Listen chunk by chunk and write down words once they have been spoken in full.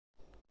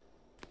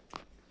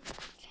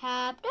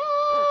Chapter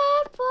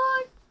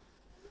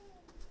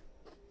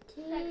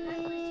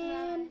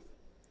 14.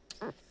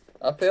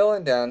 Uphill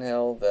and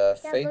downhill, the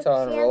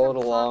phaeton she has a rolled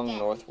along pocket.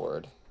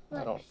 northward.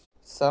 Look.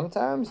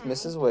 Sometimes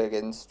Mrs.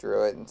 Wiggins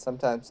drew it, and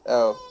sometimes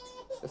the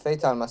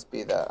phaeton must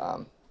be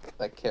the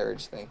like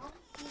carriage thing.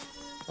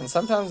 And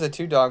sometimes the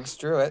two dogs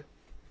drew it,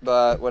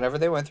 but whenever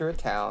they went through a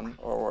town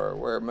or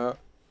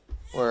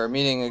were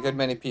meeting a good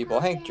many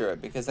people, Hank drew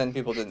it because then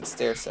people didn't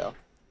stare so.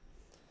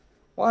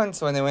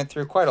 Once, when they went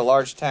through quite a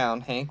large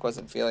town, Hank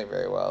wasn't feeling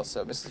very well,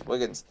 so Mrs.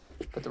 Wiggins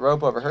put the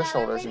rope over her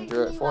shoulders and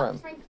drew it for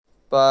him.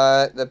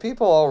 But the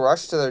people all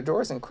rushed to their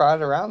doors and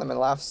crowded around them and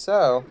laughed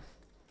so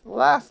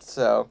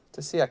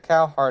to see a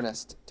cow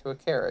harnessed to a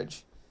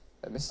carriage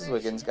that Mrs.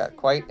 Wiggins got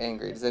quite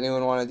angry. Does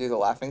anyone want to do the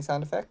laughing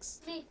sound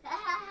effects?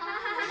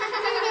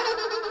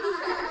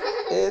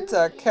 It's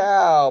a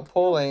cow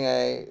pulling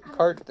a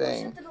cart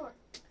thing.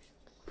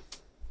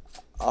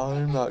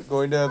 I'm not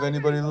going to have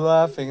anybody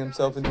laughing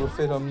himself into a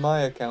fit on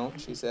my account,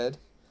 she said.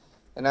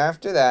 And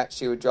after that,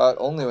 she would draw it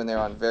only when they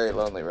were on very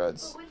lonely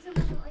roads.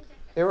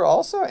 They were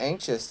also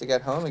anxious to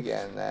get home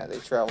again, that they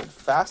traveled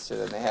faster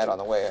than they had on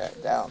the way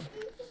down.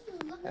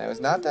 And it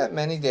was not that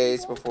many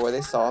days before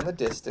they saw in the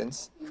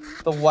distance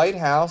the white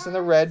house and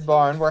the red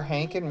barn where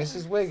Hank and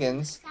Mrs.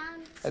 Wiggins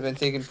had been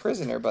taken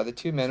prisoner by the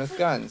two men with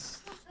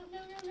guns.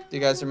 Do you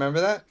guys remember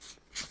that?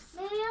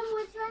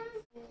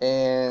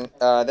 And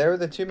there were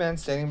the two men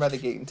standing by the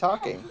gate and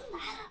talking.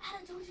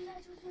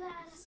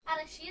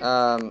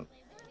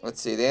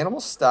 Let's see, the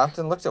animals stopped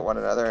and looked at one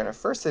another, and at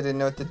first they didn't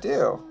know what to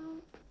do.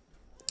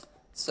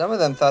 Some of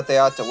them thought they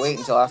ought to wait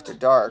until after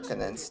dark and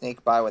then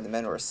sneak by when the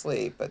men were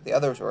asleep, but the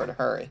others were in a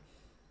hurry.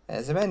 And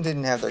as the men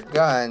didn't have their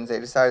guns,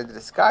 they decided to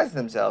disguise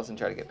themselves and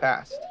try to get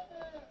past.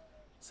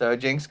 So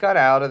Jinx got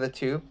out of the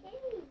two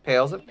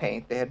pails of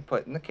paint they had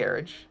put in the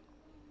carriage,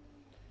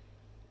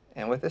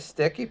 and with a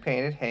stick he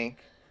painted Hank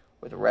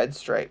with red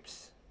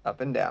stripes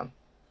up and down.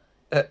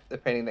 They're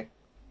painting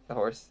the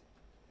horse.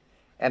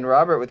 And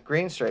Robert with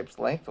green stripes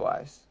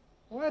lengthwise.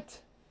 What?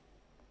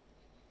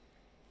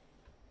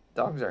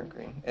 Dogs aren't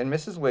green. And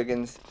Mrs.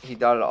 Wiggins, he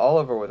dotted all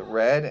over with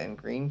red and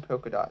green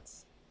polka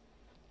dots.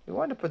 He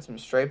wanted to put some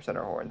stripes on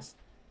her horns,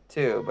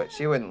 too, but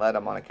she wouldn't let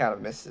him on account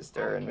of Miss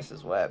Sister and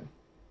Mrs. Webb,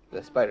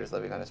 the spiders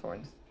living on his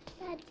horns.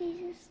 Dad,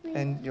 she's asleep.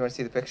 And you want to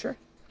see the picture?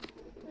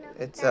 No,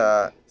 It's,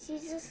 Dad,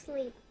 she's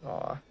asleep.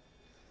 Aw.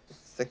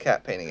 It's the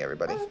cat painting,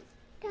 everybody.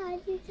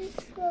 Dad, you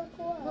just woke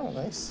up. Oh,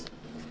 nice.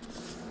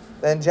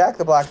 Then Jack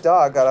the black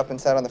dog got up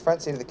and sat on the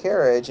front seat of the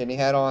carriage, and he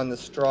had on the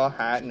straw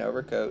hat and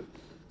overcoat,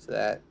 so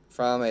that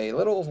from a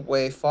little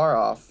way far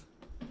off,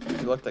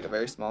 he looked like a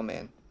very small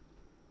man.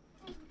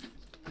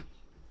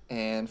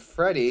 And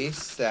Freddie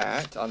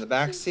sat on the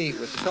back seat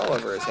with the shawl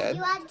over his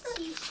head,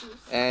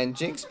 and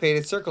Jinx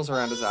painted circles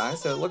around his eyes,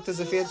 so it looked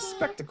as if he had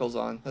spectacles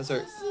on. Those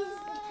are...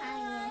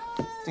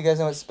 Do you guys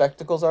know what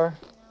spectacles are?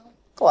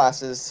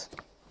 Glasses.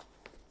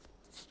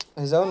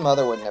 His own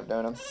mother wouldn't have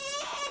known him.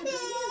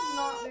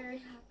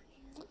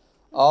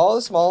 All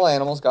the small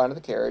animals got into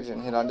the carriage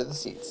and hid under the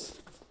seats.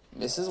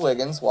 Mrs.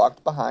 Wiggins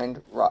walked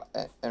behind,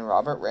 and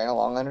Robert ran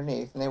along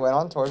underneath, and they went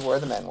on toward where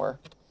the men were.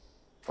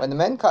 When the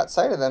men caught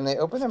sight of them, they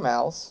opened their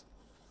mouths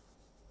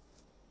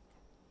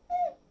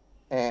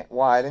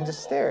wide and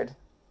just stared.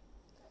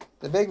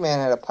 The big man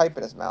had a pipe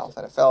in his mouth,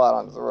 and it fell out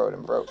onto the road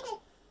and broke.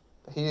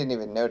 But he didn't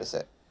even notice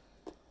it.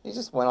 He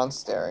just went on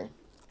staring.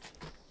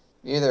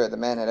 Neither of the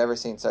men had ever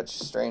seen such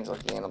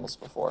strange-looking animals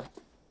before.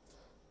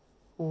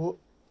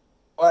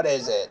 "What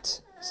is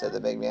it?" said the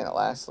big man at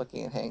last,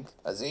 looking at Hank.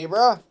 "A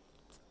zebra?"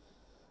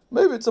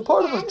 "Maybe it's a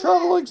part of a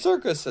traveling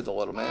circus," said the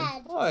little man.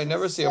 Dad, "I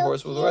never see a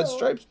horse with red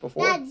stripes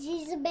before." Dad,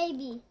 she's a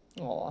baby.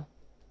 Aw.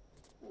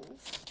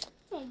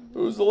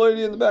 "Who's the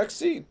lady in the back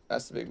seat?"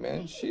 asked the big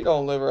man. "She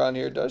don't live around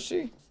here, does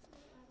she?"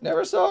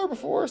 "Never saw her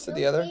before," said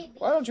the other.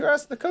 "Why don't you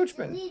ask the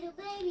coachman?"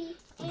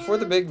 Before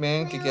the big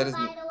man could get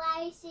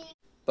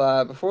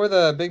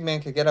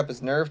up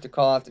his nerve to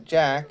call out to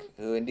Jack,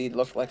 who indeed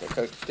looked like a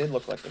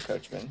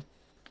coachman,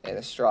 in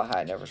a straw hat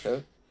and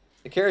overcoat,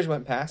 the carriage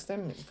went past him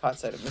and caught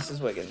sight of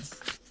Mrs. Wiggins.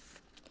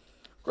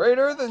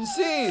 "Greater than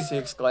seas!" he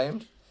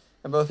exclaimed,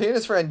 and both he and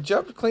his friend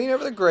jumped clean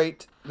over the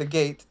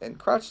gate, and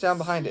crouched down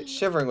behind it,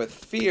 shivering with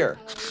fear.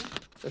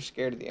 They're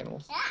scared of the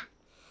animals.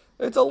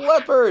 "It's a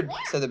leopard!"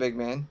 said the big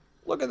man.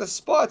 "Look at the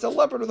spots! A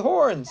leopard with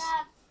horns!"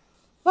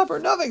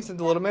 "Leopard nothing!" said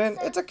the little man.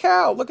 "It's a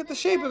cow! Look at the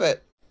shape of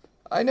it!"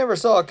 "I never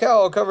saw a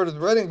cow covered with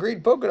red and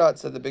green polka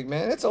dots," said the big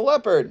man. "It's a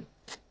leopard."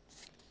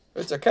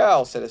 "It's a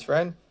cow," said his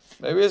friend.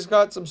 "Maybe it's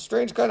got some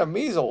strange kind of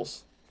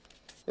measles."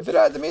 "If it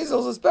had the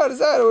measles as bad as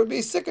that, it would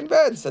be sick in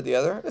bed," said the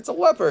other. "It's a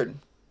leopard."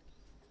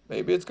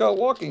 "Maybe it's got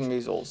walking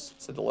measles,"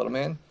 said the little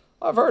man.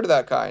 "I've heard of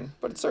that kind,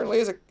 but it certainly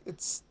is a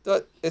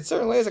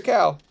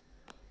cow."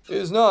 "It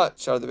is not,"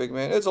 shouted the big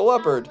man. "It's a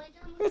leopard."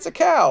 "It's a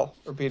cow,"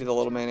 repeated the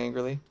little man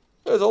angrily.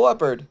 "It's a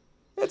leopard."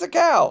 "It's a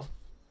cow."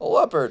 "A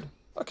leopard."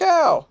 "A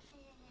cow."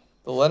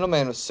 The little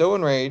man was so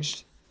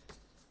enraged,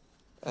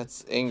 that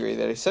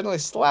he suddenly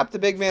slapped the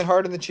big man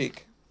hard in the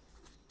cheek.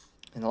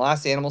 And the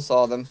last the animal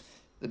saw them,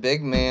 the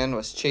big man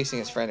was chasing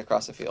his friend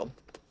across the field.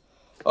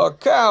 A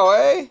cow,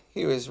 eh?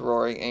 He was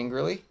roaring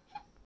angrily.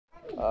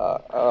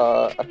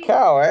 A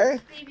cow, eh?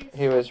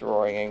 He was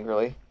roaring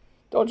angrily.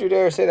 Don't you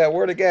dare say that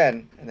word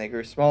again. And they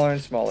grew smaller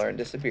and smaller and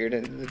disappeared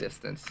into the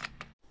distance.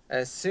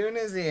 As soon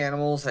as the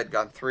animals had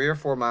gone 3 or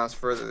 4 miles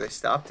further, they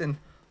stopped and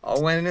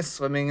all went into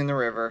swimming in the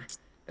river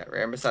that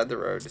ran beside the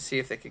road to see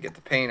if they could get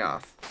the paint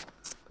off.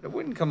 But it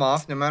wouldn't come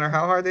off no matter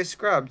how hard they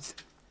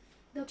scrubbed.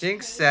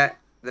 Jinx sat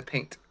the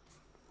paint.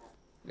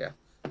 Yeah.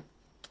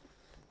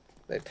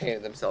 They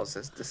painted themselves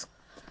as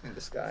in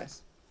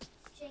disguise.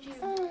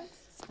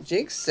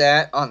 Jinx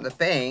sat on the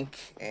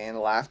bank and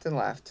laughed and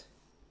laughed.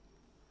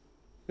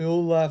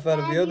 You'll laugh out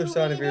of the other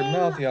side of your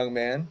mouth, young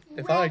man,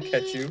 if I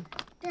catch you,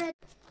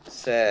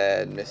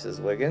 said Mrs.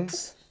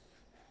 Wiggins.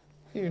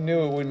 You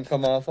knew it wouldn't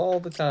come off all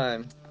the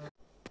time.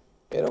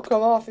 It'll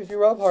come off if you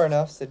rub hard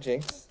enough, said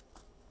Jinx.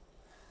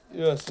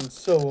 Yes, and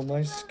so will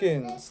my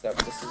skin,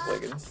 snapped Mrs.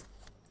 Wiggins.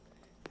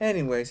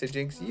 Anyway, said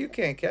Jinx, you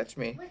can't catch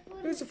me.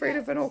 Who's afraid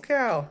of an old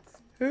cow?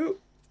 Who?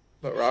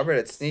 But Robert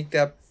had sneaked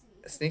out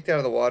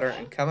of the water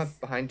and come up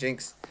behind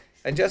Jinx,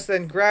 and just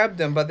then grabbed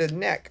him by the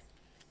neck.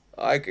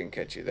 I can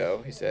catch you,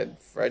 though, he said.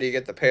 Freddy,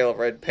 get the pail of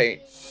red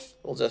paint.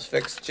 We'll just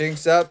fix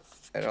Jinx up,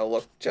 and it'll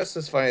look just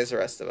as funny as the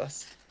rest of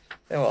us.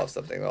 Then we'll have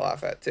something to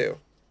laugh at, too.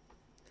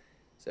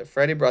 So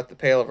Freddy brought the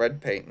pail of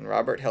red paint, and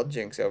Robert held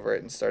Jinx over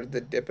it and started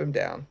to dip him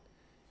down.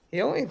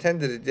 He only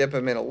intended to dip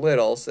him in a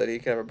little so that he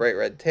could have a bright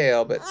red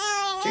tail, but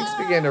Jinx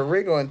began to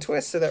wriggle and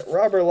twist so that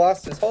Robert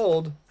lost his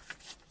hold.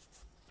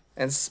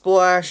 And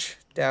splash,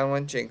 down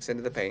went Jinx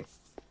into the paint.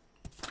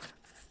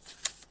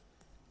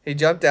 He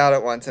jumped out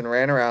at once and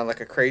ran around like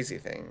a crazy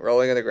thing,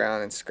 rolling on the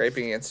ground and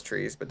scraping against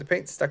trees, but the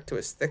paint stuck to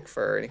his thick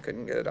fur and he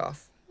couldn't get it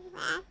off.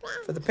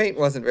 For the paint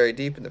wasn't very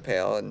deep in the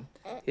pail, and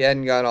he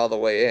hadn't gone all the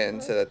way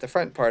in, so that the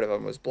front part of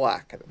him was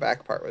black and the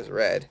back part was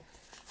red.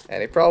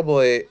 And he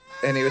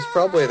was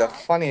probably the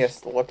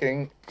funniest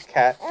looking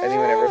cat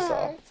anyone ever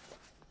saw.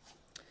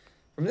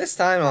 From this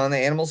time on, the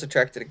animals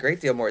attracted a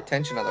great deal more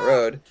attention on the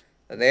road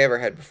than they ever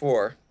had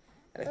before.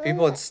 And if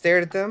people had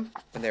stared at them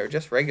when they were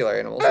just regular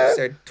animals, they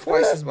stared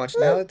twice as much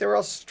now that they were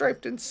all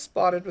striped and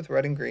spotted with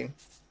red and green.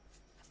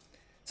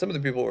 Some of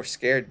the people were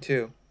scared,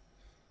 too.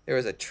 There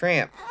was a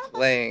tramp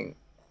laying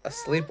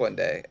asleep one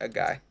day,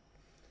 a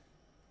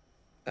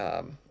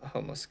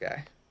homeless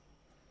guy,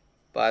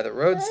 by the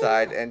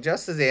roadside, and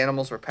just as the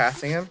animals were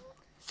passing him,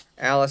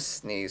 Alice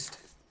sneezed.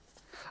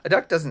 A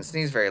duck doesn't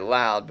sneeze very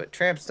loud, but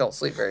tramps don't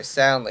sleep very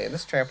soundly, and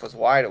this tramp was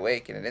wide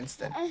awake in an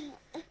instant.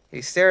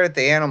 He stared at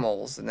the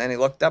animals, and then he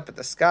looked up at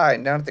the sky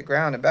and down at the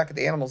ground and back at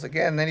the animals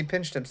again, and then he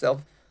pinched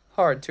himself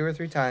hard 2 or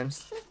 3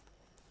 times.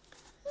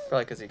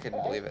 Probably because he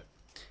couldn't believe it.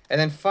 And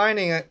then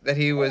finding that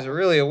he was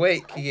really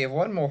awake, he gave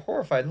one more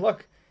horrified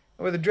look,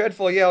 and with a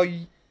dreadful yell,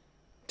 he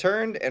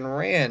turned and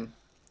ran.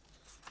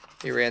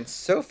 He ran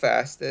so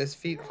fast that his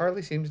feet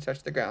hardly seemed to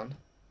touch the ground.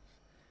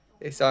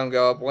 They saw him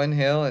go up one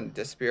hill and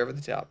disappear over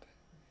the top.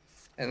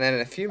 And then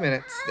in a few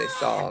minutes, they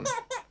saw him,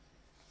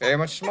 very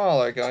much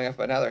smaller, going up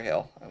another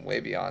hill and way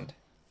beyond.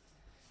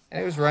 And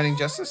he was running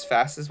just as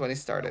fast as when he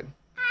started.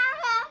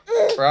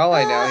 For all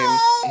I know,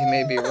 he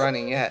may be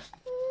running yet.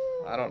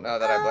 I don't know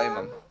that I blame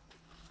him.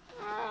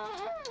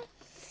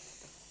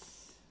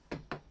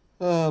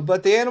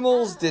 But the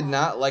animals did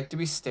not like to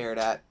be stared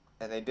at,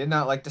 and they did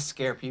not like to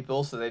scare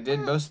people, so they did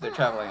most of their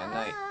traveling at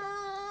night.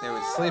 They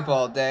would sleep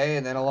all day,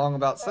 and then along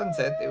about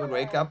sunset, they would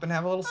wake up and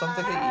have a little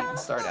something to eat and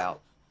start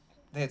out.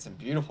 They had some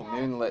beautiful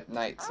moonlit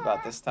nights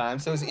about this time,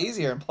 so it was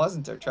easier and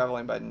pleasanter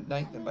traveling by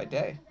night than by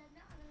day.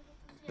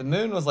 The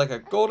moon was like a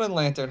golden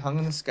lantern hung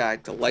in the sky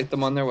to light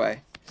them on their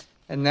way,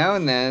 and now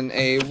and then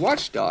a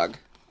watchdog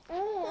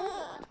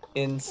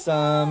in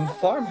some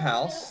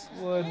farmhouse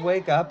would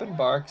wake up and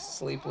bark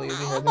sleepily as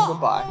he heard them go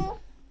by,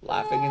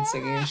 laughing and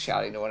singing and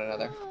shouting to one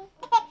another.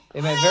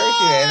 They met very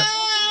few animals.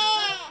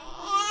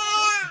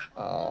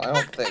 Oh, I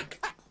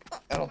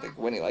don't think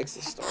Winnie likes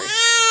this story.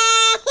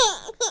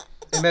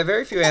 They met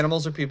very few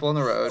animals or people on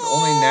the road,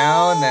 only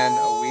now and then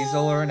a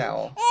weasel or an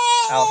owl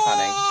out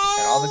hunting,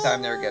 and all the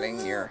time they were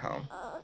getting near home.